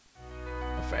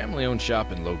family-owned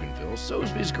shop in Loganville,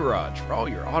 Soesby's Garage for all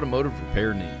your automotive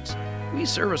repair needs. We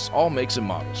service all makes and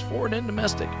models, foreign and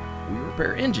domestic. We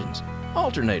repair engines,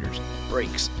 alternators,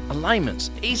 brakes,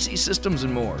 alignments, AC systems,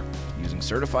 and more, using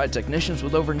certified technicians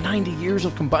with over 90 years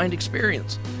of combined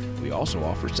experience. We also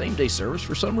offer same-day service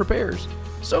for some repairs.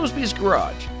 Soesby's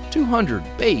Garage, 200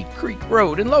 Bay Creek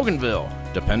Road in Loganville.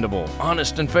 Dependable,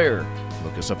 honest, and fair.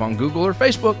 Look us up on Google or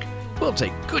Facebook. We'll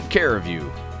take good care of you.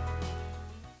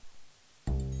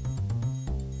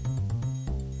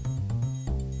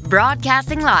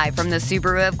 Broadcasting live from the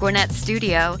Subaru of Gwinnett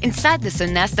studio inside the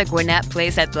Sonesta Gwinnett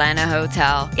Place Atlanta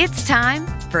Hotel. It's time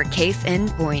for Case in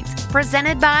Point,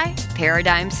 presented by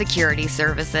Paradigm Security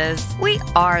Services. We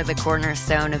are the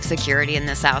cornerstone of security in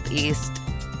the Southeast.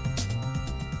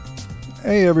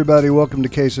 Hey everybody, welcome to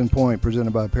Case in Point,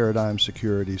 presented by Paradigm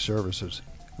Security Services.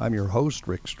 I'm your host,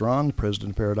 Rick Strawn,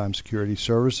 President of Paradigm Security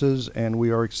Services, and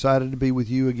we are excited to be with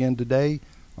you again today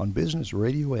on Business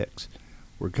Radio X.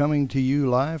 We're coming to you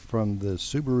live from the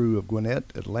Subaru of Gwinnett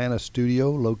Atlanta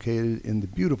studio, located in the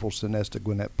beautiful Sonesta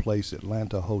Gwinnett Place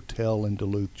Atlanta Hotel in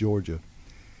Duluth, Georgia.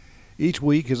 Each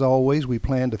week, as always, we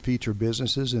plan to feature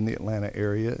businesses in the Atlanta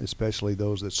area, especially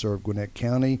those that serve Gwinnett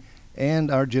County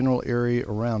and our general area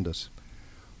around us.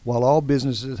 While all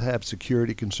businesses have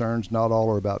security concerns, not all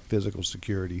are about physical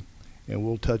security, and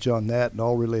we'll touch on that and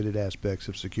all related aspects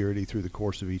of security through the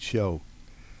course of each show.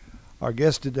 Our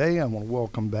guest today, I want to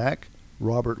welcome back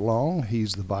Robert Long.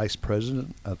 He's the Vice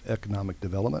President of Economic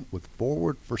Development with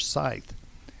Forward Forsyth,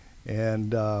 and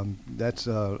that's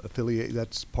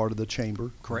that's part of the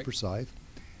chamber. Correct. Forsyth,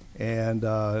 and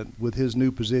with his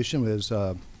new position as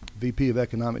VP of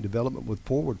Economic Development with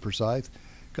Forward Forsyth,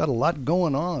 got a lot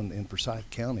going on in Forsyth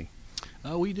County.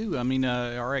 We do. I mean,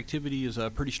 our activity is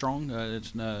pretty strong.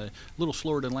 It's a little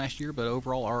slower than last year, but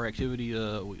overall our activity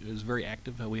is very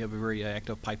active. We have a very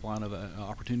active pipeline of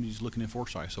opportunities looking in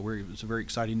Forsyth, so it's a very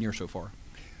exciting year so far.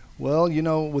 Well, you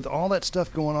know, with all that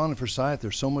stuff going on in Forsyth,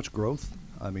 there's so much growth.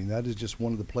 I mean, that is just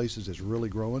one of the places that's really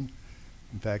growing.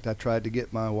 In fact, I tried to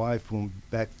get my wife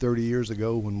back 30 years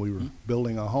ago when we were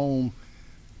building a home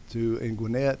in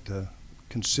Gwinnett to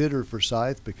consider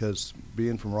Forsyth, because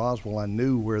being from Roswell, I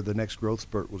knew where the next growth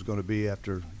spurt was going to be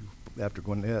after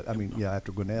Gwinnett.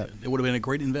 After Gwinnett. It would have been a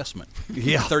great investment.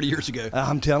 Yeah, 30 years ago.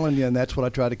 I'm telling you, and that's what I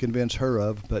tried to convince her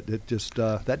of, but it just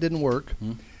that didn't work.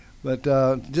 Mm-hmm.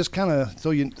 But just kind of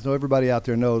so everybody out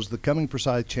there knows, the Coming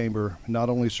Forsyth Chamber not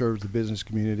only serves the business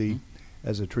community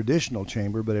as a traditional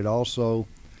chamber, but it also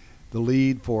the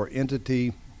lead for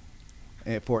entity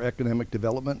for economic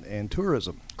development and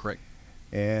tourism. Correct.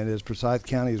 And as Forsyth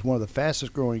County is one of the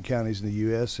fastest growing counties in the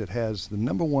U.S., it has the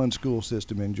 #1 school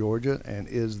system in Georgia and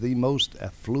is the most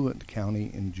affluent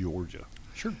county in Georgia.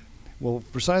 Sure. Well,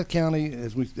 Forsyth County,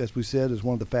 as we said, is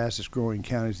one of the fastest growing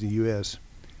counties in the U.S.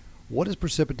 What has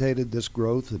precipitated this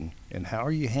growth, and how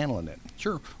are you handling it?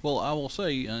 Sure. Well, I will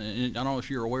say, and I don't know if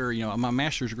you're aware, my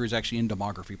master's degree is actually in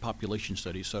demography, population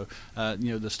studies. So,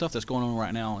 the stuff that's going on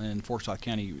right now in Forsyth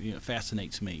County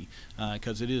fascinates me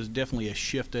because it is definitely a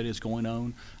shift that is going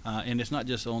on. And it's not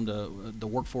just on the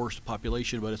workforce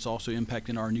population, but it's also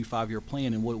impacting our new 5-year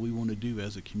plan and what we want to do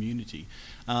as a community.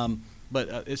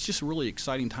 But it's just a really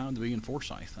exciting time to be in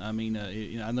Forsyth. I mean,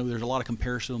 I know there's a lot of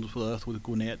comparisons with us with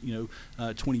Gwinnett,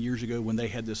 20 years ago when they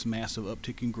had this massive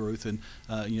uptick in growth and,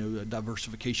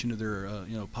 diversification of their,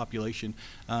 population.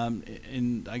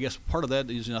 And I guess part of that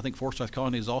is, I think Forsyth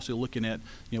County is also looking at,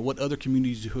 what other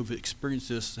communities who have experienced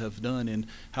this have done and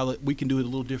how we can do it a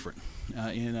little different.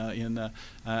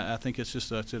 I think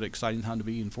it's an exciting time to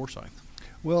be in Forsyth.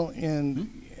 Well,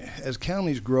 and as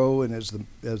counties grow and as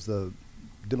the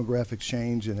demographics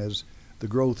change and as the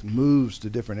growth moves to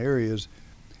different areas,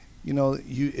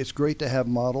 it's great to have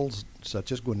models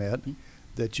such as Gwinnett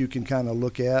that you can kind of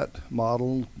look at,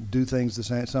 model, do things the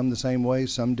same, some the same way,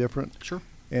 some different, sure,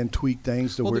 and tweak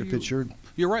things to where it fits your.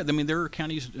 You're right. I mean, there are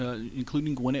counties,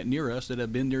 including Gwinnett near us, that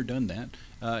have been there, done that,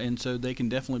 and so they can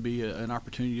definitely be an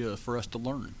opportunity for us to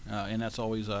learn, and that's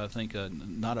always, I think,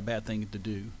 not a bad thing to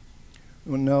do.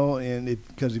 Well, no, and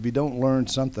because if you don't learn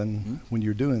something when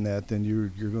you're doing that, then you're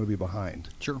going to be behind.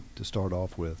 Sure. To start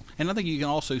off with. And I think you can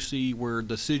also see where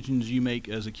decisions you make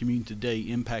as a community today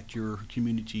impact your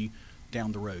community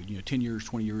down the road, 10 years,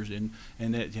 20 years, and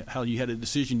that how you had a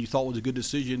decision you thought was a good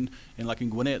decision, and like in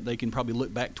Gwinnett, they can probably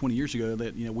look back 20 years ago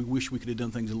that, we wish we could have done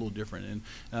things a little different.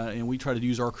 And we try to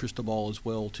use our crystal ball as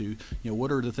well to, what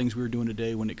are the things we're doing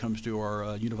today when it comes to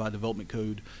our Unified Development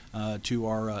Code, to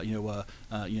our, the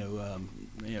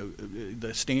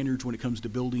standards when it comes to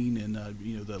building and,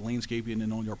 the landscaping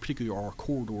and on particularly our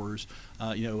corridors,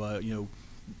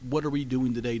 what are we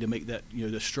doing today to make that,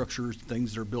 the structures,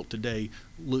 things that are built today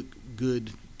look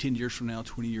good 10 years from now,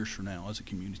 20 years from now as a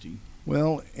community?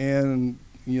 Well, and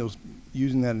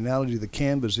using that analogy, the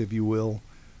canvas, if you will,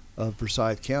 of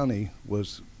Forsyth County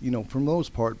was, for the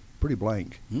most part, pretty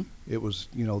blank. It was,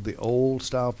 the old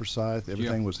style Forsyth.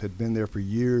 Everything had been there for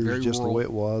years, very just rural. The way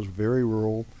it was, very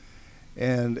rural.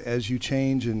 And as you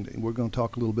change, and we're going to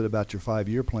talk a little bit about your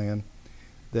 5-year plan,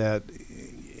 that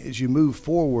as you move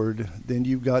forward, then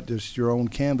you've got just your own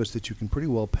canvas that you can pretty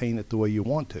well paint it the way you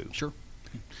want to. Sure.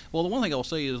 Well, the one thing I'll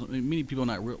say is many people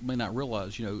may not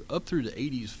realize, up through the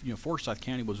 80s, Forsyth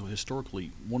County was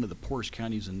historically one of the poorest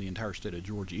counties in the entire state of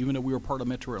Georgia. Even though we were part of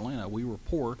Metro Atlanta, we were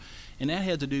poor, and that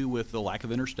had to do with the lack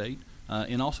of interstate.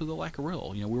 And also the lack of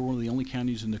rail. We're one of the only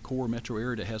counties in the core metro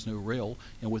area that has no rail,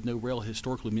 and with no rail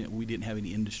historically meant we didn't have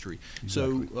any industry.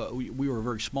 Exactly. So we were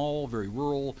very small, very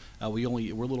rural. We're a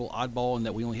little oddball in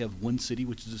that we only have one city,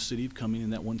 which is the city of Cumming,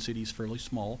 and that one city is fairly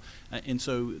small. And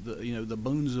so the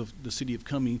bones of the city of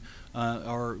Cumming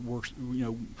were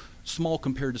small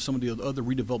compared to some of the other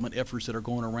redevelopment efforts that are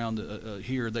going around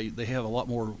here. They have a lot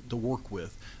more to work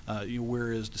with.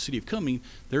 Whereas the city of Cumming,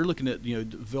 they're looking at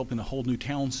developing a whole new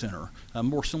town center,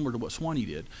 more similar to what Swanee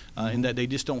did, in that they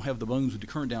just don't have the bones of the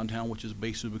current downtown, which is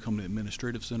basically becoming an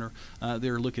administrative center.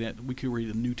 They're looking at, we could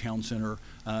create a new town center,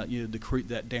 to create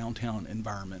that downtown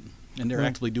environment. And they're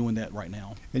actively doing that right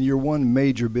now. And your one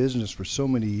major business for so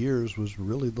many years was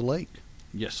really the lake.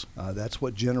 Yes. That's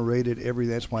what generated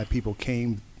everything. That's why people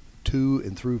came to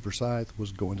and through Forsyth,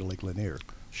 was going to Lake Lanier.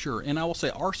 Sure, and I will say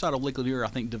our side of Lake Lanier, I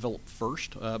think, developed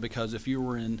first because if you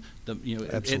were in the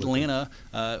Absolutely. Atlanta,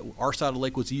 our side of the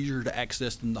lake was easier to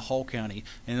access than the Hall County,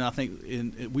 and I think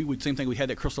we would same thing. We had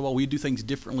that crystal ball. We do things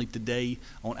differently today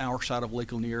on our side of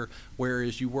Lake Lanier,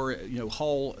 whereas you were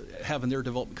Hall having their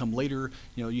development come later.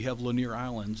 You have Lanier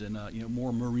Islands and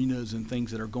more marinas and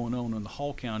things that are going on the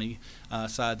Hall County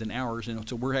side than ours, and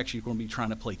so we're actually going to be trying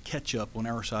to play catch up on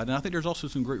our side. And I think there's also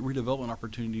some great redevelopment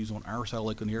opportunities on our side of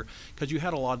Lake Lanier because you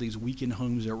had a lot of these weekend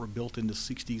homes that were built in the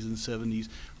 60s and 70s,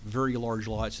 very large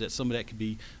lots that some of that could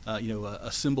be,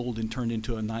 assembled and turned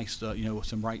into a nice,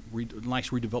 some nice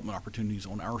redevelopment opportunities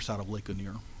on our side of Lake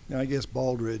Lanier. Now, I guess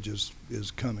Baldridge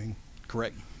is coming.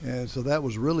 Correct. And so that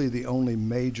was really the only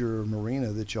major marina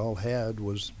that y'all had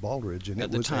was Baldridge, and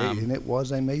At the time. it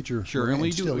was a major. Sure, marina, and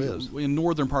we still do is. in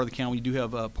northern part of the county. We do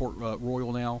have Port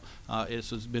Royal now.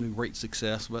 It's been a great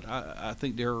success, but I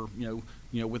think they're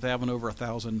with having over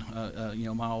 1,000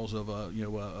 miles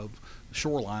of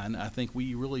shoreline, I think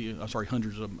we really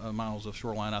hundreds of miles of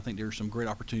shoreline. I think there's some great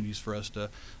opportunities for us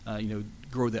to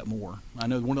grow that more. I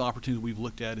know one of the opportunities we've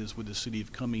looked at is with the city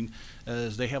of Cumming,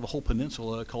 as they have a whole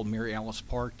peninsula called Mary Alice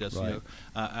Park. That's Right.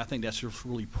 I think that's just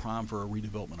really prime for a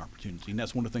redevelopment opportunity, and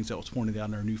that's one of the things that was pointed out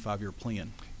in our new 5-year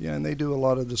plan. Yeah, and they do a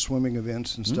lot of the swimming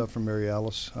events and stuff from Mary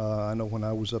Alice. I know when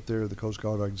I was up there at the Coast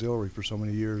Guard Auxiliary for so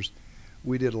many years,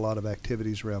 we did a lot of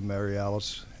activities around Mary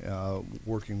Alice,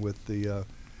 working with the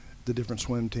different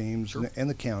swim teams Sure. and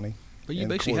the county. But you and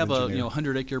basically Corps have of a Engineers.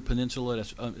 100-acre peninsula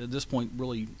that's at this point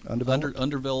really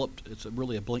undeveloped. It's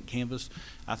really a blank canvas.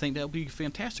 I think that would be a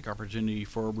fantastic opportunity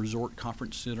for a resort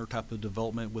conference center type of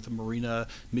development with a marina,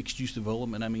 mixed-use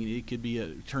development. I mean, it could be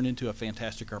turn into a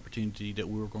fantastic opportunity that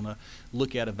we were going to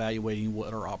look at evaluating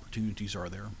what our opportunities are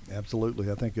there.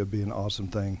 Absolutely. I think it would be an awesome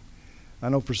thing. I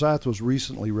know Forsyth was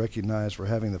recently recognized for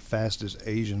having the fastest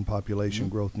Asian population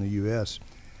growth in the U.S.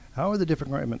 How are the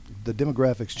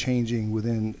demographics changing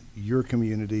within your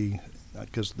community?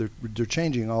 Because they're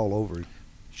changing all over.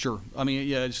 Sure. I mean,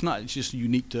 yeah, it's just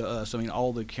unique to us. I mean,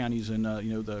 all the counties in,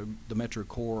 the metro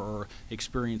core are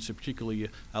experiencing particularly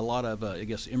a lot of,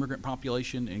 immigrant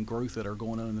population and growth that are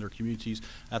going on in their communities.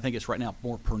 I think it's right now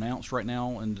more pronounced right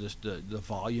now, and just the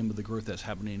volume of the growth that's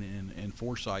happening in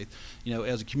Forsyth.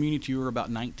 As a community, we're about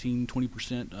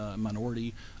 19-20%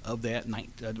 minority. Of that,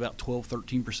 about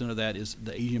 12-13% of that is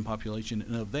the Asian population,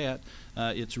 and of that,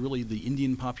 it's really the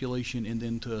Indian population, and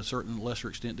then to a certain lesser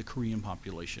extent, the Korean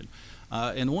population.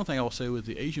 And one thing I will say with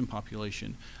the Asian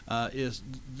population is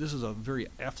this is a very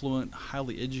affluent,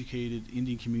 highly educated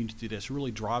Indian community that's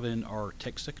really driving our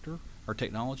tech sector, our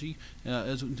technology,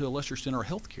 as to a lesser extent our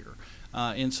healthcare.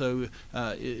 And so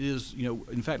it is,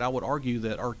 in fact, I would argue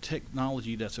that our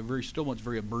technology that's still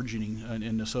very burgeoning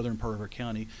in the southern part of our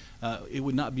county, it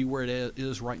would not be where it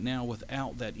is right now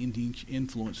without that Indian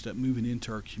influence that moving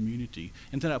into our community.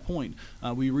 And to that point,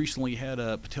 we recently had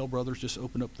Patel Brothers just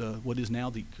open up what is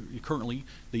now currently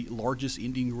the largest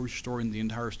Indian grocery store in the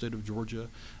entire state of Georgia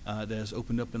that has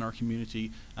opened up in our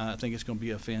community. I think it's going to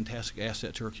be a fantastic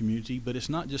asset to our community, but it's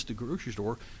not just a grocery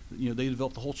store. They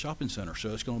developed the whole shopping center, so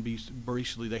it's going to be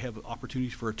basically they have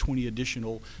opportunities for 20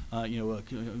 additional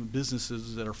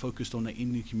businesses that are focused on the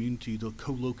Indian community to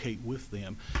co-locate with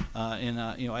them.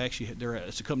 I actually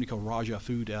it's a company called Raja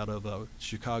Food out of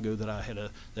Chicago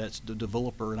that that's the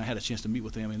developer, and I had a chance to meet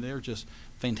with them, and they're just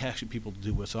fantastic people to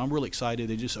do with. So I'm really excited.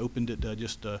 They just opened it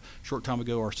just a short time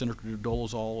ago. Our Senator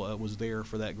Dolezal was there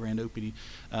for that grand opening,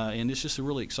 and it's just a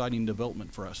really exciting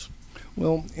development for us.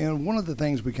 Well, and one of the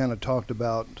things we kind of talked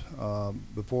about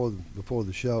before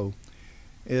the show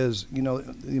is,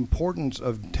 the importance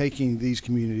of taking these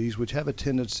communities, which have a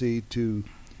tendency to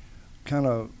kind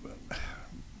of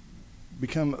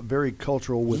become very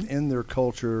cultural within their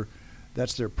culture.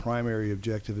 That's their primary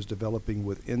objective, is developing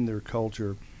within their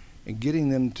culture and getting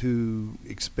them to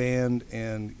expand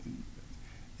and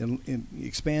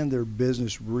expand their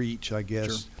business reach, I guess,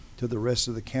 Sure. to the rest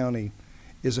of the county,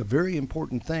 is a very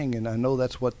important thing. And I know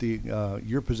that's what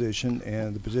your position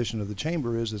and the position of the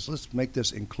chamber is let's make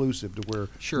this inclusive to where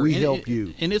Sure. we help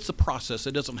you. And it's a process.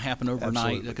 It doesn't happen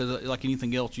overnight. Absolutely. Because like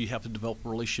anything else, you have to develop a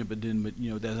relationship, and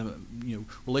then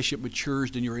relationship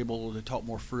matures, then you're able to talk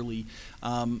more freely.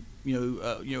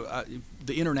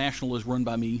 The international is run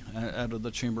by me out of the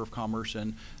Chamber of Commerce,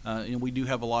 and we do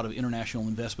have a lot of international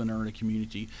investment in the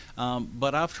community.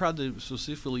 But I've tried to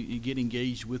specifically get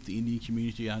engaged with the Indian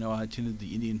community. I know I attended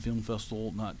the Indian Film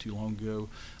Festival not too long ago.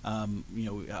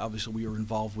 Obviously we were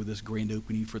involved with this grand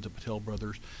opening for the Patel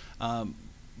brothers.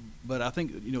 But I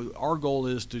think our goal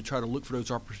is to try to look for those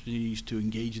opportunities to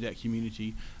engage that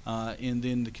community, and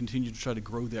then to continue to try to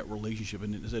grow that relationship.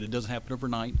 And as I said, it doesn't happen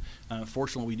overnight.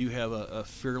 Fortunately, we do have a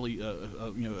fairly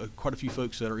quite a few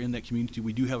folks that are in that community.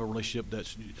 We do have a relationship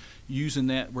that's using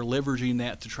that. We're leveraging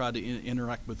that to try to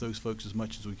interact with those folks as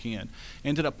much as we can.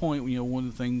 And to that point, one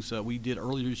of the things we did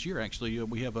earlier this year, actually,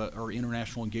 we have our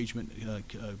international engagement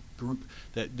group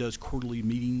that does quarterly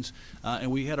meetings,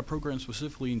 and we had a program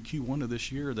specifically in Q1 of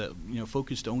this year that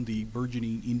focused on the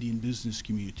burgeoning Indian business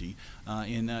community,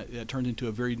 and that turned into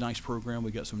a very nice program.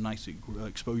 We got some nice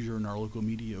exposure in our local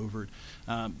media over it,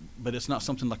 but it's not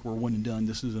something like we're one and done.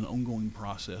 This is an ongoing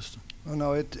process. Oh,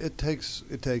 no, it takes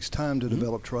time to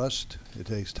develop trust. It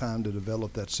takes time to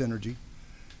develop that synergy,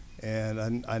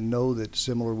 and I know that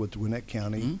similar with Gwinnett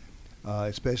County,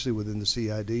 especially within the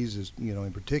CIDs, is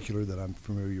in particular that I'm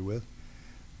familiar with,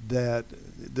 that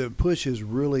the push is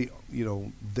really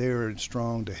there and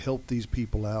strong to help these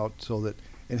people out, so that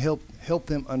and help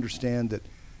them understand that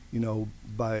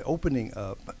by opening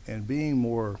up and being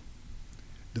more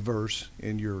diverse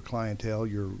in your clientele,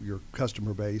 your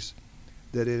customer base,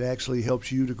 that it actually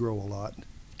helps you to grow a lot.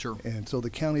 Sure. And so the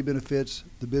county benefits,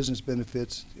 the business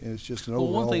benefits, and it's just an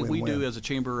overall one thing win-win. we do as a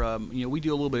chamber, we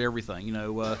do a little bit of everything.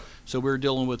 So we're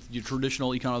dealing with your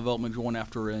traditional economic development, going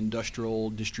after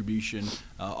industrial distribution,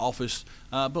 office,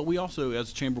 but we also,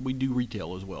 as a chamber, we do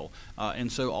retail as well.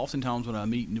 And so oftentimes when I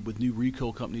meet with new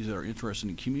retail companies that are interested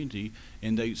in community,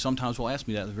 and they sometimes will ask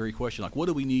me that very question, like, what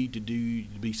do we need to do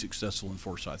to be successful in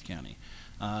Forsyth County?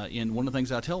 And one of the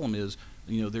things I tell them is,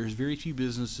 there's very few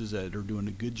businesses that are doing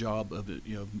a good job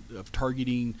of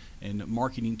targeting and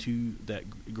marketing to that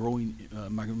growing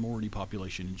minority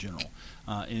population in general.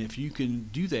 And if you can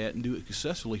do that and do it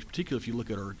successfully, particularly if you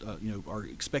look at our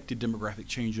expected demographic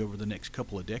change over the next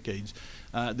couple of decades,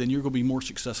 then you're going to be more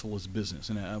successful as a business.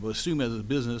 And I would assume as a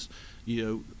business,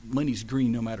 money's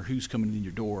green no matter who's coming in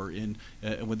your door. And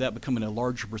with that becoming a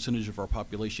larger percentage of our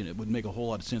population, it would make a whole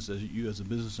lot of sense as a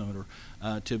business owner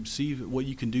to see what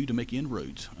you can do to make inroads.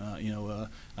 I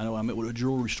know I met with a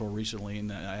jewelry store recently,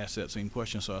 and I asked that same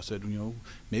question. So I said,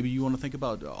 maybe you want to think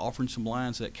about offering some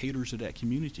lines that caters to that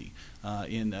community,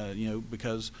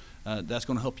 because that's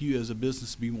going to help you as a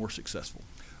business be more successful.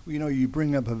 Well, you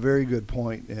bring up a very good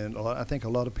point, and I think a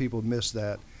lot of people miss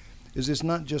that. It's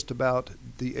not just about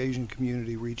the Asian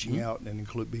community reaching out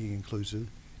and being inclusive.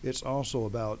 It's also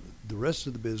about the rest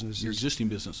of the businesses. Your existing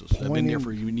businesses that have been there for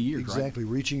many years, exactly,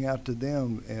 right? Reaching out to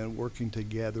them and working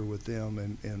together with them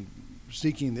and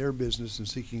seeking their business and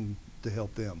seeking to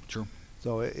help them. Sure.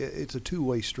 So it's a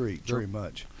two-way street, Sure. very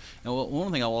much. And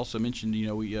one thing I'll also mention,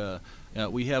 we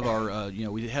have our,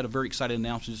 we had a very exciting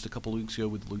announcement just a couple of weeks ago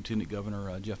with Lieutenant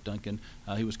Governor Jeff Duncan.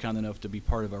 He was kind enough to be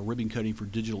part of our ribbon cutting for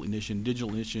Digital Ignition. Digital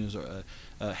Ignition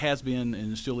has been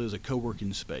and still is a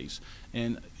co-working space.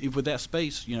 And with that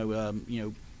space,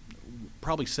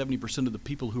 probably 70% of the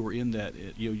people who are in that,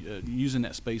 using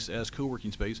that space as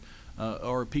co-working space,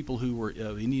 are people who were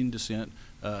of Indian descent,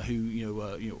 who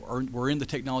were in the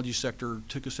technology sector,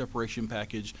 took a separation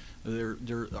package.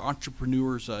 They're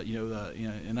entrepreneurs,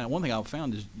 and one thing I've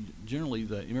found is generally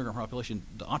the immigrant population,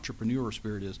 the entrepreneur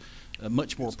spirit is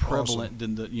much more prevalent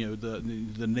than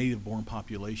the native-born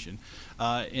population,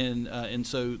 and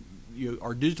so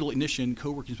our digital ignition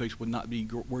co-working space would not be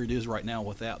where it is right now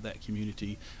without that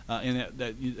community. And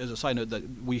that, as a side note, that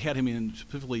we had him in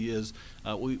specifically is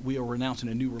we are announcing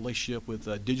a new relationship with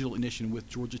digital ignition with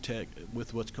Georgia Tech,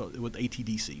 with what's called with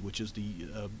ATDC, which is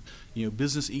the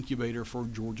business incubator for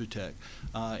Georgia Tech.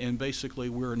 And basically,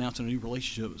 we're announcing a new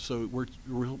relationship. So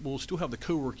we'll still have the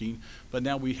co-working, but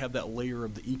now we have that layer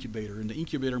of the incubator. And the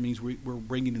incubator means we're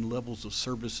bringing in levels of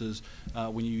services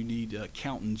when you need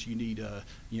accountants, you need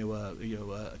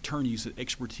attorneys,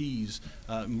 expertise,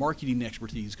 marketing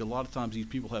expertise. 'Cause a lot of times these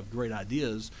people have great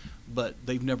ideas, but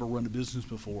they've never run a business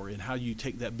before. And how do you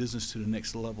take that business to the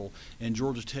next level? And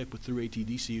Georgia Tech, through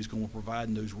ATDC, is going to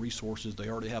provide those resources. They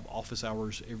already have office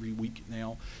hours every week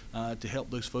now to help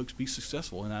those folks be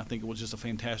successful. And I think it was just a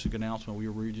fantastic announcement. We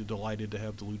were really delighted to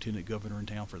have the Lieutenant Governor in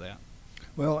town for that.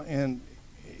 Well, and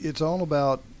it's all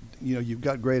about, you've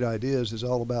got great ideas. It's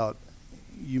all about,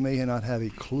 you may not have a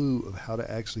clue of how to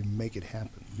actually make it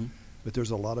happen, Mm-hmm. but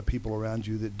there's a lot of people around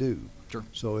you that do. Sure.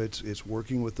 So it's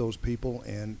working with those people,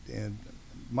 and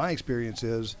my experience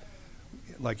is,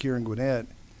 like here in Gwinnett,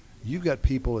 you've got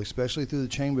people, especially through the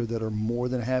chamber, that are more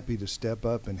than happy to step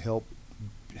up and help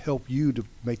you to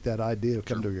make that idea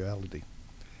come to reality.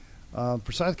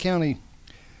 Forsyth County.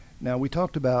 Now, we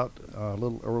talked about a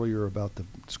little earlier about the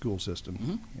school system,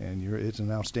 Mm-hmm. and it's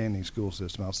an outstanding school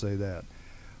system, I'll say that.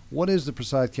 What is the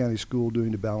Forsyth County School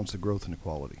doing to balance the growth and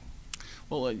equality?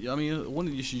 Well, one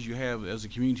of the issues you have as a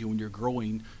community when you're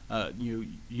growing, you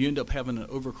end up having an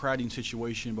overcrowding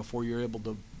situation before you're able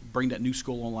to bring that new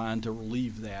school online to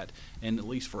relieve that. And at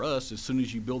least for us, as soon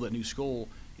as you build that new school,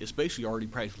 it's basically already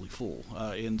practically full,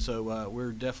 and so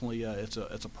we're definitely it's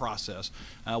a process.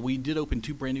 We did open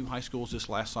 2 brand new high schools this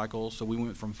last cycle, so we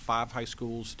went from 5 high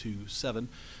schools to 7.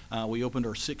 We opened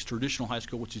our 6th traditional high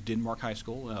school, which is Denmark High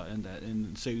School,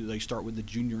 and say they start with the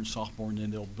junior and sophomore, and then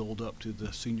they'll build up to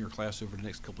the senior class over the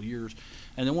next couple of years.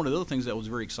 And then one of the other things that was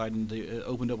very exciting, they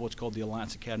opened up what's called the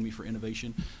Alliance Academy for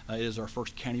Innovation. It is our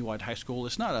first countywide high school.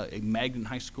 It's not a magnet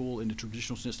high school in the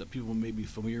traditional sense that people may be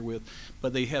familiar with,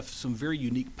 but they have some very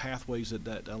unique pathways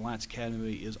that Alliance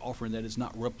Academy is offering that is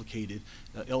not replicated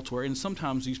elsewhere. And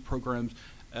sometimes these programs,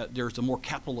 there's a more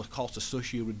capital cost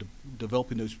associated with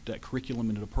developing that curriculum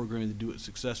into the program to do it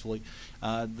successfully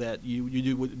that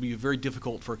would be very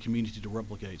difficult for a community to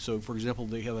replicate. So, for example,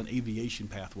 they have an aviation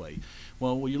pathway.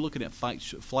 Well, when you're looking at flight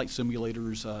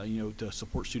simulators, to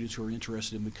support students who are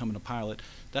interested in becoming a pilot,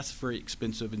 that's very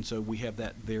expensive, and so we have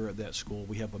that there at that school.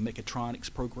 We have a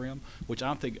mechatronics program, which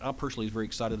I personally is very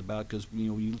excited about because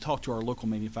when you talk to our local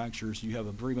manufacturers, you have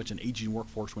very much an aging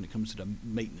workforce when it comes to the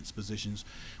maintenance positions,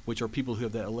 which are people who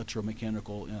have that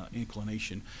electromechanical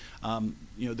inclination.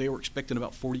 They were expecting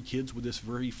about 40 kids with this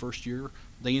very first year.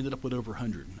 They ended up with over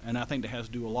 100, and I think that has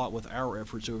to do a lot with our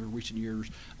efforts over recent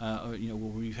years. Where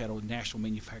we've had a national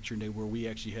manufacturing day where we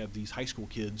actually have these high school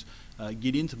kids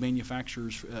get into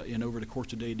manufacturers, and over the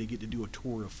course of the day they get to do a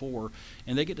tour of 4,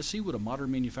 and they get to see what a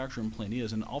modern manufacturing plant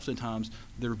is. And oftentimes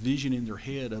their vision in their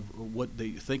head of what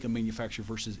they think a manufacturer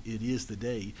versus it is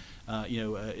today,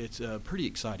 it's pretty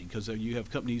exciting because you have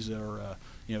companies that are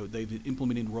they've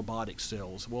implemented robotic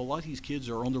cells. Well, a lot of these kids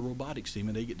are on the robotics team,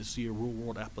 and they get to see a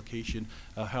real-world application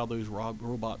of how those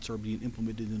robots are being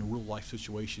implemented in a real-life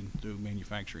situation through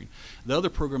manufacturing. The other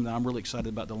program that I'm really excited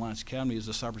about the Alliance Academy is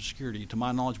the cybersecurity. To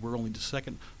my knowledge, we're only the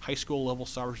 2nd high school-level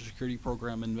cybersecurity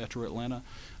program in Metro Atlanta,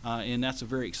 and that's a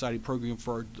very exciting program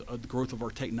for the growth of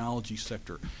our technology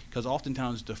sector. Because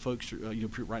oftentimes the folks,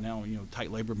 right now,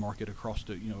 tight labor market across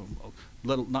the,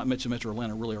 not Metro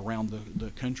Atlanta, really around the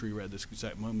country at this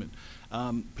exact moment.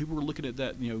 People are looking at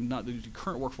that, not the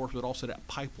current workforce, but also that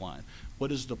pipeline.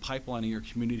 What is the pipeline in your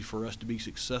community for us to be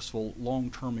successful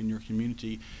long-term in your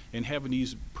community? And having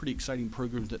these pretty exciting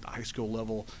programs at the high school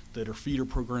level that are feeder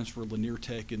programs for Lanier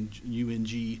Tech and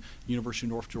UNG, University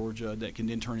of North Georgia, that can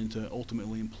then turn into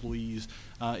ultimately employees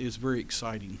is very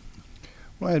exciting.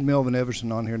 Well, I had Melvin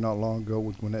Everson on here not long ago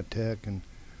with Gwinnett Tech, and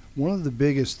one of the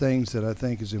biggest things that I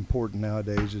think is important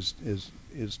nowadays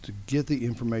is to get the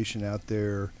information out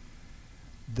there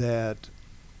that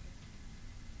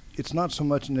it's not so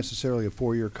much necessarily a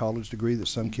 4-year college degree that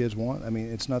some kids want. I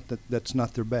mean, it's not that's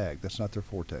not their bag. That's not their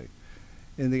forte.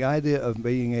 And the idea of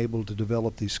being able to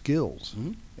develop these skills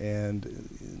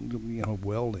and,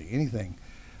 welding, anything.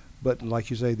 But like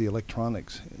you say, the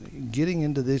electronics, getting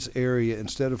into this area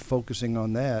instead of focusing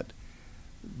on that,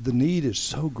 the need is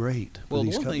so great for Well,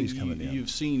 these the one companies thing coming in. you've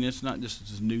seen, it's not just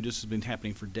as new. This has been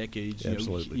happening for decades.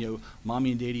 Absolutely. You know,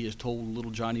 mommy and daddy has told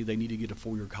little Johnny they need to get a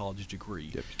 4-year college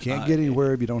degree. Yep. You can't get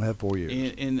anywhere if you don't have 4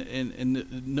 years.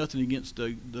 And nothing against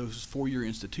those 4-year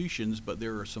institutions, but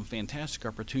there are some fantastic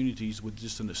opportunities with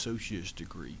just an associate's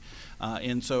degree.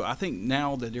 And so I think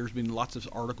now that there's been lots of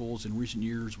articles in recent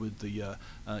years with the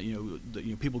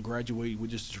people graduate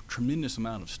with just a tremendous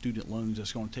amount of student loans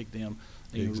that's going to take them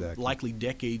Exactly. likely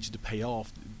decades to pay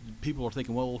off. People are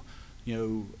thinking, well,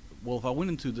 if I went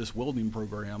into this welding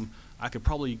program, I could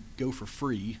probably go for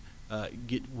free,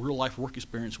 get real life work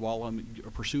experience while I'm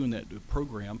pursuing that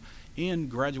program, and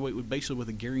graduate with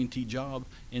a guaranteed job.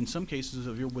 In some cases,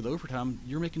 if you're with overtime,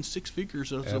 you're making 6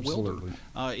 figures as a welder.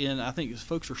 And I think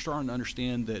folks are starting to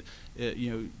understand that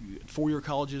 4-year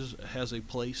colleges has a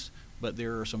place, but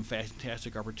there are some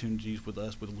fantastic opportunities with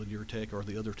us, with Lanier Tech or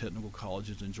the other technical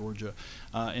colleges in Georgia.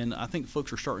 And I think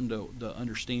folks are starting to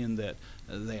understand that.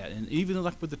 And even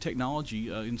like with the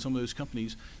technology in some of those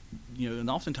companies, and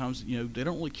oftentimes, they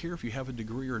don't really care if you have a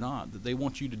degree or not. That they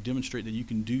want you to demonstrate that you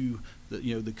can do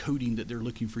the coding that they're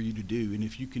looking for you to do. And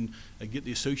if you can get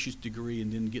the associate's degree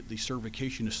and then get the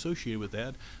certification associated with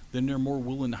that, then they're more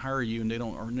willing to hire you, and they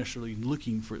aren't necessarily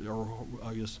looking for, or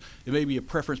I guess it may be a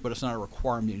preference, but it's not a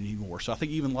requirement anymore. So I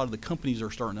think even a lot of the companies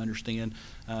are starting to understand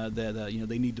that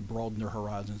they need to broaden their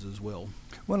horizons as well.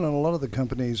 Well, and a lot of the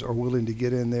companies are willing to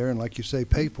get in there and, like you say,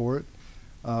 pay for it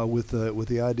with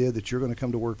the idea that you're going to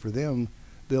come to work for them.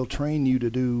 They'll train you to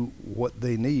do what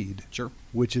they need, Sure.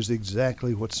 which is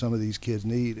exactly what some of these kids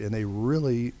need, and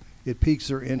it piques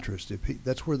their interest.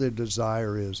 That's where their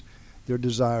desire is. Their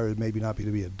desire is maybe not to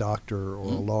be a doctor or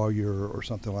a lawyer or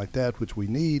something like that, which we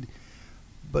need,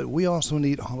 but we also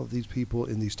need all of these people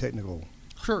in these technical.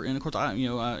 Sure, and of course,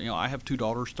 I have 2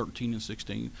 daughters, 13 and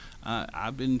 16.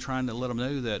 I've been trying to let them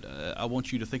know that I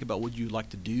want you to think about what you'd like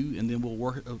to do, and then we'll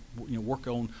work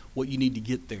on what you need to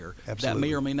get there. Absolutely. That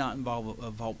may or may not involve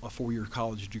a 4-year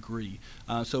college degree.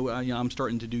 So I'm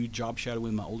starting to do job shadowing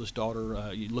with my oldest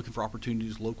daughter, looking for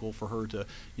opportunities local for her to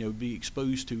be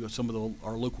exposed to some of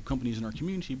our local companies in our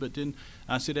community. But then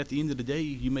I said, at the end of the day,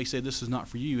 you may say this is not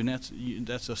for you, and that's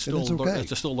a still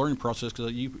a learning process,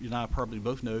 because you and I probably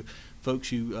both know folks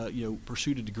who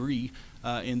pursued a degree,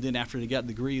 and then after they got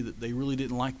the degree, that they really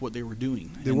didn't like what they were doing.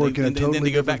 They work in a totally then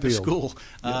they go different back field. to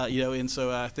school. Yep. And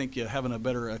so I think having a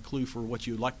better clue for what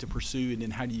you would like to pursue, and then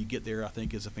how do you get there, I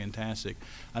think is a fantastic.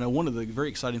 I know one of the very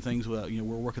exciting things we're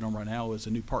working on right now is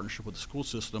a new partnership with the school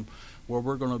system, where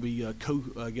we're going to be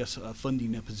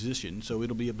funding a position. So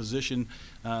it'll be a position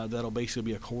that'll basically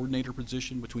be a coordinator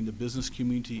position between the business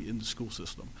community and the school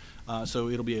system. So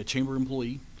it'll be a chamber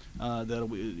employee. That'll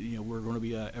be, we're going to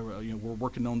be, we're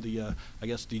working on the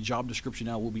job description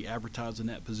now. We'll be advertising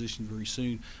that position very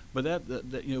soon. But but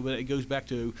it goes back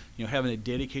to having a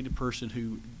dedicated person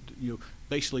who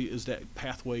basically is that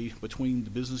pathway between the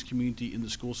business community and the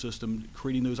school system,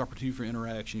 creating those opportunities for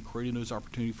interaction, creating those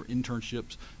opportunities for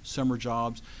internships, summer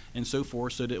jobs, and so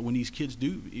forth, so that when these kids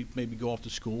do maybe go off to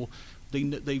school,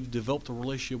 they've developed a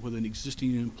relationship with an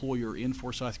existing employer in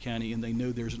Forsyth County, and they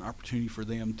know there's an opportunity for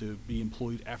them to be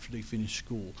employed after they finish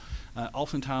school.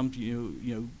 Oftentimes,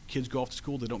 kids go off to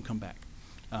school, they don't come back.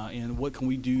 And what can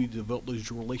we do to develop those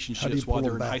relationships while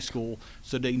they're in high school,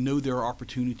 so they know there are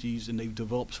opportunities, and they've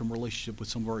developed some relationship with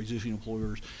some of our existing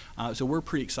employers. So we're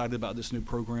pretty excited about this new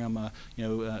program,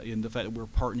 and the fact that we're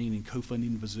partnering and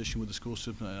co-funding the position with the school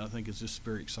system. I think is just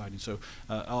very exciting. So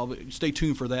I'll stay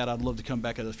tuned for that. I'd love to come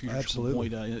back at a future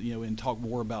point, and talk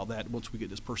more about that once we get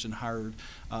this person hired,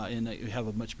 and have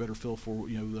a much better feel for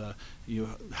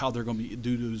how they're going to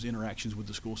do those interactions with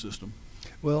the school system.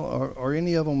 Well, are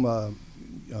any of them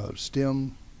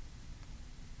STEM-based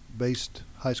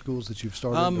high schools that you've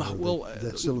started?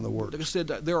 That's still in the works. Like I said,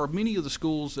 there are many of the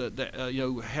schools that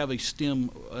have a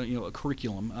STEM a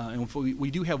curriculum, and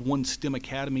we do have one STEM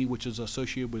academy, which is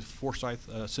associated with Forsyth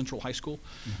Central High School.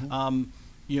 Mm-hmm.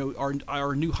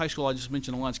 Our new high school I just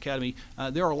mentioned, Alliance Academy,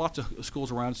 there are lots of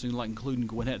schools around us, like including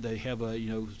Gwinnett. They have a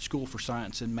school for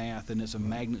science and math, and it's a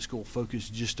magnet school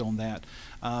focused just on that.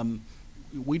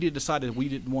 We decided we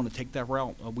didn't want to take that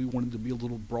route. We wanted to be a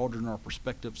little broader in our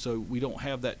perspective, so we don't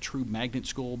have that true magnet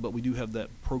school, but we do have that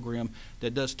program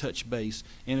that does touch base.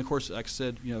 And of course, like I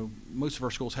said, most of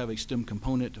our schools have a STEM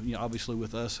component. Obviously,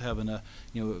 with us having the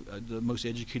most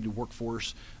educated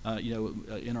workforce,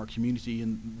 in our community,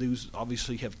 and those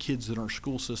obviously have kids in our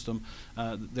school system.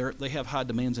 They have high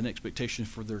demands and expectations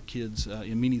for their kids,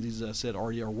 and many of these, as I said,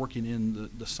 already are working in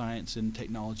the science and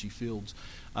technology fields.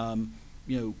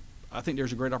 I think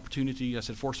there's a great opportunity. I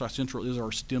said Forsyth Central is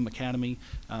our STEM academy,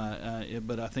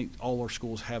 but I think all our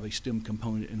schools have a STEM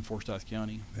component in Forsyth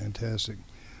County. Fantastic.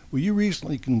 Well, you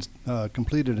recently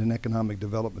completed an economic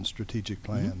development strategic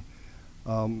plan.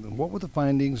 What were the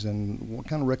findings, and what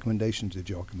kind of recommendations did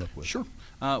y'all come up with? Sure.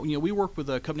 We work with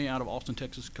a company out of Austin,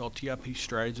 Texas called TIP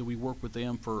Strategy. We worked with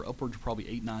them for upwards of probably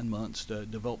 8-9 months to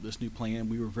develop this new plan.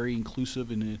 We were very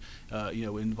inclusive in,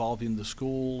 involving the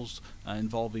schools,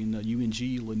 involving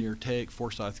UNG, Lanier Tech,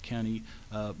 Forsyth County,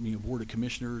 Board of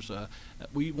Commissioners.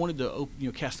 We wanted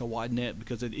to cast a wide net,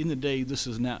 because at the end of the day, this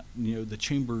is not the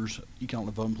Chamber's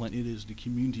economic development plan. It is the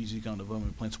community's economic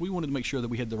development plan. So we wanted to make sure that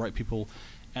we had the right people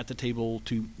at the table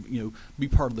to be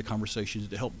part of the conversations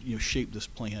to help shape this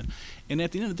plan. And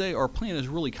at the end of the day, our plan is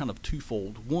really kind of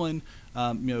twofold. One,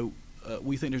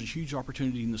 we think there's a huge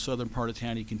opportunity in the southern part of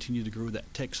town to continue to grow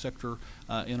that tech sector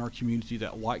in our community,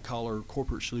 that white collar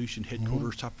corporate solution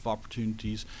headquarters type of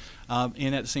opportunities.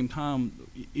 And at the same time,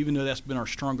 even though that's been our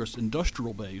strongest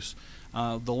industrial base,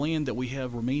 the land that we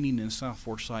have remaining in South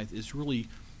Forsyth is really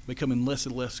becoming less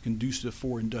and less conducive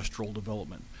for industrial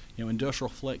development. Industrial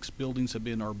flex buildings have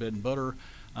been our bread and butter,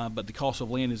 but the cost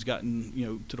of land has gotten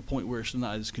to the point where it's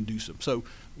not as conducive. So,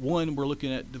 one, we're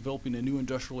looking at developing a new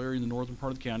industrial area in the northern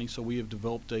part of the county. So we have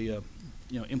developed a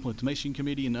implementation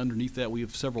committee, and underneath that we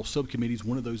have several subcommittees.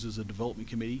 One of those is a development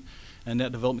committee, and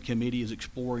that development committee is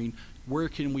exploring where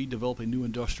can we develop a new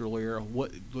industrial area,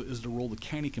 what is the role the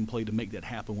county can play to make that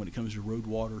happen when it comes to road,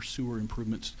 water, sewer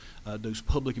improvements, those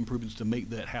public improvements to make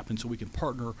that happen, so we can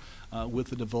partner with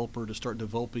the developer to start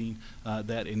developing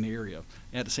that in the area.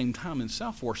 At the same time, in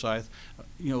South Forsyth,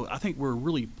 I think we're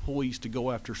really poised to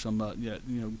go after some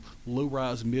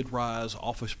low-rise, mid-rise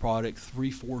office product,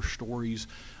 3-4 stories.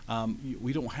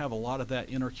 We don't have a lot of that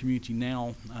in our community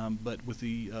now, but with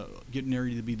the getting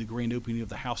ready to be the grand opening of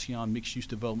the Halcyon mixed-use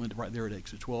development right there at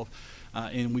Exit 12,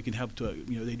 and we can have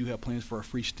they do have plans for a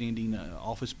freestanding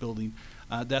office building.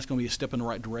 That's going to be a step in the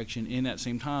right direction. And at the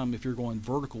same time, if you're going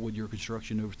vertical with your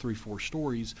construction over 3-4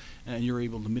 stories, and you're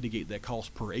able to mitigate that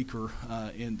cost per acre,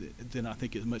 and then I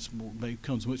think it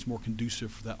becomes much more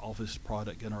conducive for that office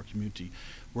product in our community.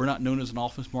 We're not known as an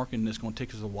office market, and it's going to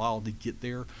take us a while to get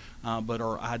there. But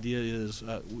our idea is,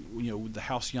 the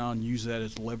Halcyon, use that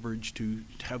as leverage to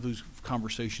have those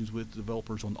conversations with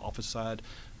developers on the office side,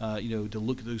 to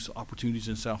look at those opportunities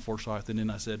in South Forsyth. And then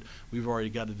I said, we've already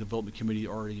got a development committee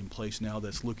already in place now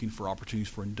that's looking for opportunities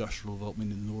for industrial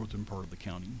development in the northern part of the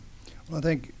county. Well, I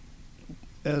think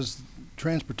as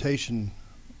transportation,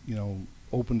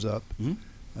 opens up,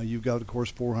 you've got, of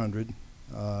course, 400.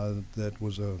 That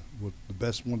was one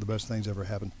of the best things ever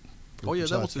happened.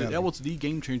 That was the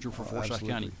game changer for Forsyth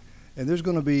County. And there's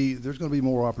going to be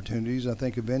more opportunities. I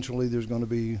think eventually there's going to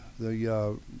be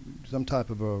some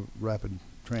type of a rapid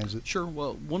transit. Sure.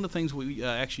 Well, one of the things we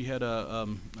actually had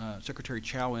Secretary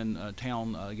Chow in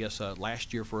town,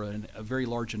 last year for a very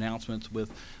large announcement with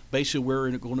basically we're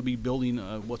going to be building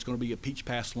what's going to be a Peach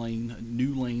Pass lane,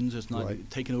 new lanes. It's not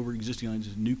taking over existing lanes.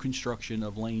 It's new construction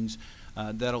of lanes.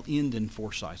 That'll end in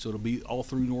Forsyth. So it'll be all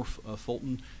through North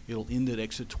Fulton. It'll end at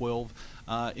Exit 12.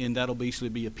 And that'll basically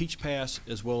be a Peach Pass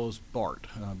as well as BART,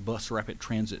 Bus Rapid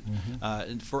Transit.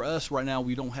 And for us right now,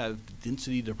 we don't have the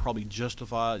density to probably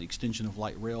justify the extension of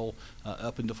light rail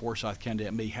up into Forsyth County.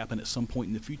 That may happen at some point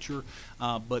in the future.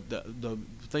 But the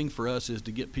thing for us is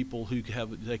to get people who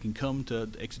they can come to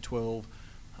Exit 12,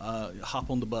 hop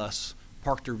on the bus,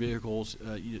 park their vehicles,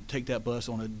 take that bus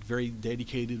on a very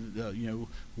dedicated,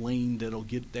 lane that'll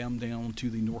get them down to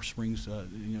the North Springs,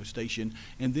 station,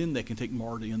 and then they can take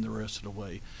MARTA in the rest of the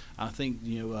way. I think,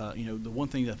 the one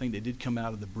thing I think that did come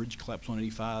out of the bridge collapse on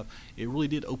 85, it really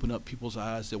did open up people's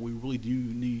eyes that we really do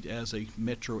need, as a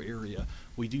metro area,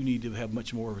 we do need to have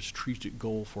much more of a strategic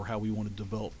goal for how we want to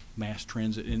develop mass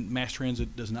transit. And mass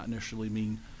transit does not necessarily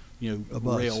mean a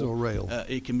bus rail. Or rail.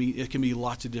 It can be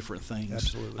lots of different things.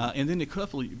 Absolutely. And then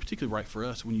particularly right for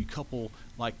us, when you couple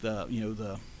like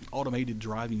the automated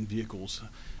driving vehicles,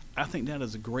 I think that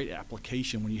is a great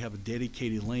application when you have a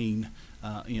dedicated lane,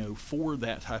 for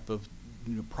that type of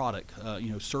product,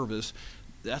 service.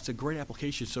 That's a great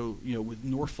application. So, with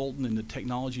North Fulton and the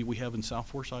technology we have in South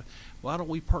Forsyth, why don't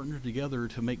we partner together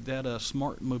to make that a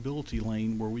smart mobility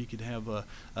lane where we could have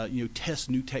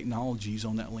test new technologies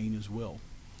on that lane as well.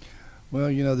 Well,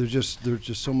 there's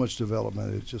just so much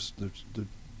development. It's just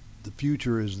the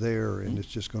future is there, and it's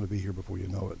just going to be here before you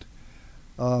know it.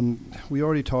 We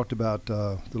already talked about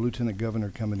the Lieutenant Governor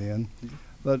coming in,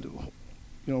 but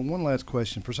one last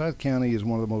question. Forsyth County is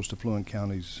one of the most affluent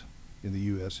counties in the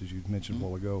U.S., as you mentioned a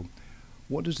while ago.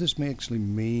 What does this actually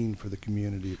mean for the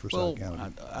community of Forsyth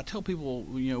County? I tell people,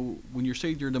 when you're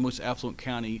saying you're the most affluent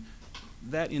county,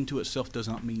 that into itself does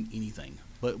not mean anything.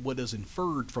 But what is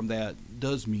inferred from that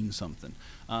does mean something.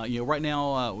 Right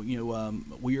now,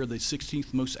 we are the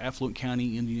 16th most affluent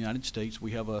county in the United States.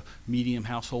 We have a median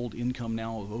household income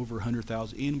now of over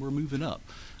 100,000, and we're moving up.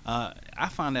 I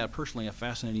find that personally a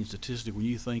fascinating statistic when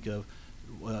you think of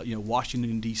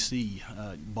Washington, D.C.,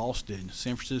 Boston,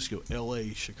 San Francisco,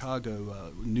 L.A.,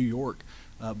 Chicago, New York.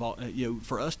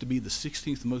 For us to be the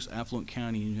 16th most affluent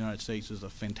county in the United States is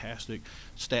a fantastic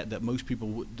stat that most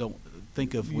people don't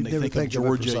think of when they think of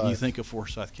Georgia. You think of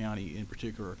Forsyth County in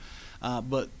particular.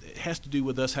 But it has to do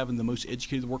with us having the most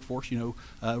educated workforce.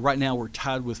 Right now we're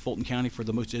tied with Fulton County for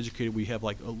the most educated. We have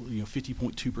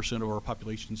 50.2% of our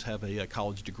populations have a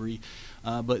college degree.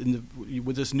 But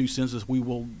with this new census, we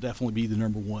will definitely be the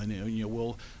number one.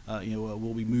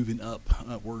 We'll be moving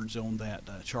upwards on that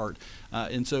chart.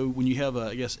 And so when you have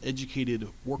educated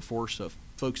workforce of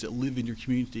folks that live in your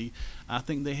community, I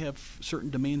think they have certain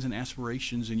demands and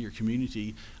aspirations in your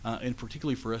community, and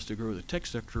particularly for us to grow the tech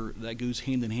sector, that goes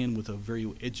hand in hand with a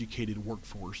very educated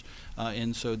workforce.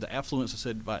 And so the affluence, I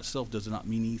said, by itself does not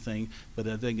mean anything, but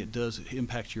I think it does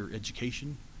impact your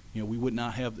education. We would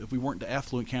not have, if we weren't the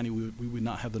affluent county, we would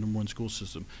not have the number one school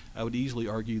system. I would easily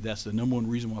argue that's the number one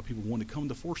reason why people want to come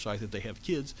to Forsyth if they have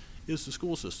kids, is the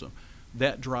school system.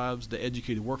 That drives the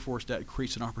educated workforce. That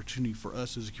creates an opportunity for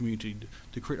us as a community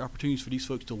to create opportunities for these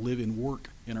folks to live and work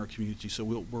in our community. So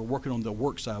we're working on the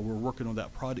work side. We're working on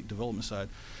that product development side.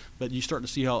 But you start to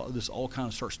see how this all kind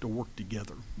of starts to work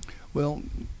together. Well,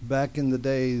 back in the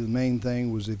day, the main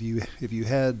thing was if you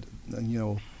had,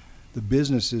 the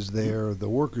businesses there, the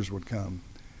workers would come.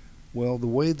 Well, the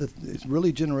way that it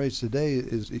really generates today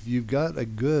is if you've got a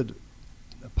good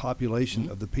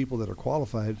population of the people that are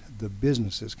qualified, the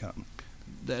businesses come.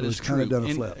 That is true. Kind of done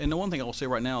a flip. And the one thing I will say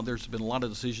right now, there's been a lot of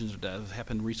decisions that have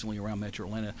happened recently around Metro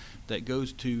Atlanta that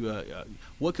goes to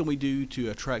what can we do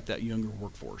to attract that younger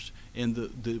workforce, and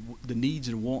the needs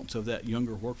and wants of that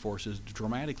younger workforce is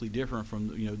dramatically different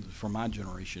from my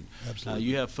generation. Absolutely.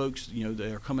 You have folks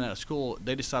that are coming out of school,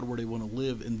 they decide where they want to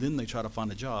live, and then they try to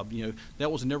find a job.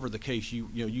 That was never the case.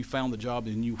 You found the job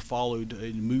and you followed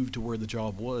and moved to where the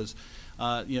job was.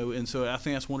 And so I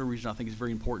think that's one of the reasons I think it's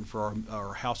very important for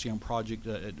our Halcyon project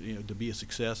to be a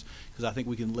success, because I think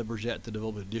we can leverage that to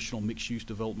develop additional mixed-use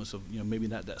developments of maybe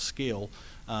not that scale,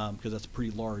 because that's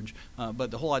pretty large.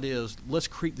 But the whole idea is let's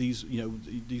create these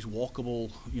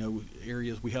walkable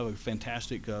areas. We have a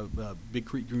fantastic Big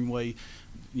Creek Greenway.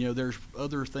 There's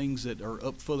other things that are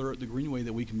further up the Greenway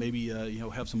that we can maybe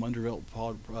have some undeveloped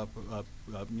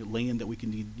land that we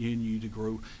can continue to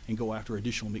grow and go after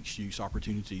additional mixed-use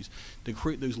opportunities to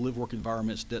create those live-work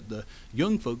environments that the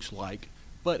young folks like,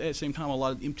 but at the same time a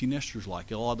lot of empty nesters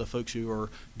like. A lot of the folks who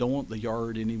don't want the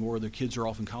yard anymore, their kids are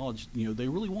off in college, they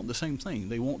really want the same thing.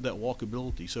 They want that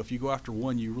walkability. So if you go after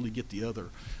one, you really get the other.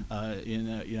 I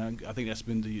think that's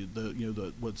been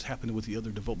the what's happened with the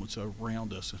other developments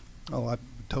around us. Oh, I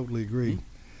totally agree.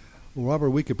 Well, Robert,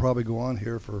 we could probably go on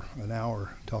here for an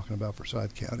hour talking about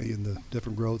Forsyth County and the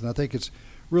different growth. And I think it's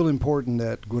really important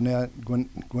that Gwinnett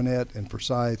and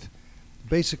Forsyth,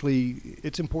 basically,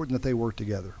 it's important that they work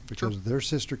together because they're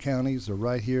sister counties. They're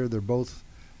right here. They're both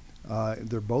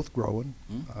growing.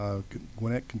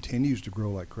 Gwinnett continues to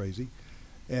grow like crazy.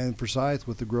 And Forsyth,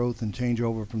 with the growth and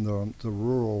changeover from the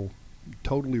rural,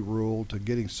 totally rural, to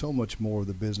getting so much more of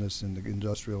the business and the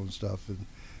industrial and stuff. And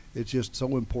it's just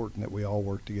so important that we all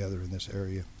work together in this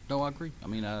area. No, I agree. I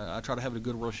mean, I try to have a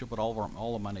good relationship with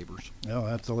all of my neighbors. Oh,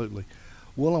 absolutely.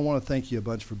 Well, I want to thank you a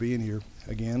bunch for being here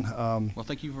again. Well,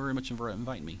 thank you very much for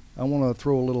inviting me. I want to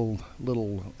throw a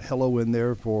little hello in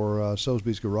there for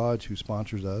Soulsby's Garage, who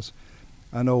sponsors us.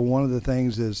 I know one of the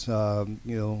things is, that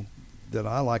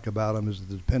I like about them is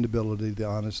the dependability, the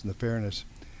honesty, and the fairness.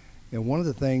 And one of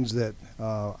the things that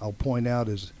I'll point out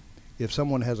is if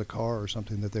someone has a car or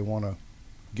something that they want to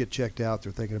get checked out,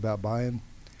 they're thinking about buying,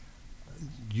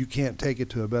 you can't take it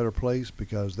to a better place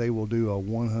because they will do a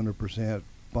 100%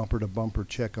 bumper-to-bumper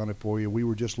check on it for you. We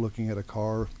were just looking at a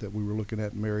car that we were looking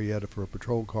at in Marietta for a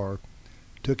patrol car.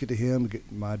 Took it to him.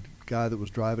 My guy that was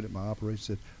driving it, my operator,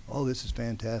 said, "Oh, this is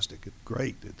fantastic. It's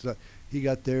great." He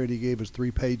got there and he gave us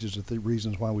 3 pages of the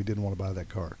reasons why we didn't want to buy that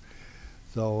car.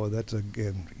 So that's,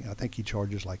 again, I think he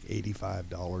charges like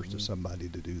 $85 to somebody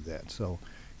to do that. So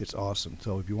it's awesome.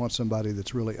 So if you want somebody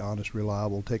that's really honest,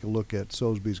 reliable, take a look at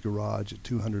Soulsby's Garage at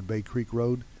 200 Bay Creek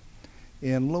Road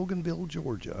in Loganville,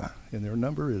 Georgia. And their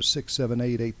number is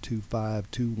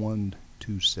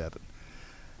 678-825-2127.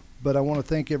 But I want to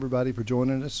thank everybody for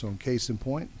joining us on Case in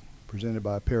Point, presented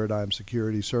by Paradigm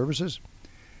Security Services.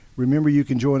 Remember, you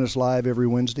can join us live every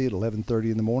Wednesday at 11:30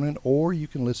 in the morning, or you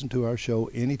can listen to our show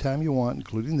anytime you want,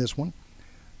 including this one,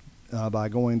 by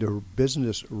going to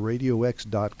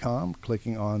businessradiox.com,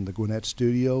 clicking on the Gwinnett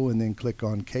Studio, and then click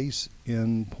on Case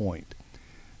in Point.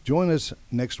 Join us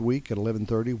next week at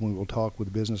 11:30 when we'll talk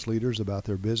with business leaders about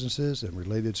their businesses and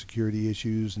related security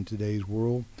issues in today's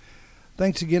world.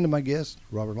 Thanks again to my guest,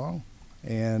 Robert Long,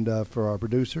 and for our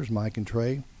producers, Mike and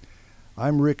Trey.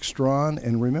 I'm Rick Strawn,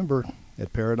 and remember,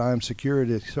 at Paradigm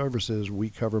Security Services, we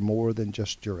cover more than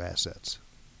just your assets.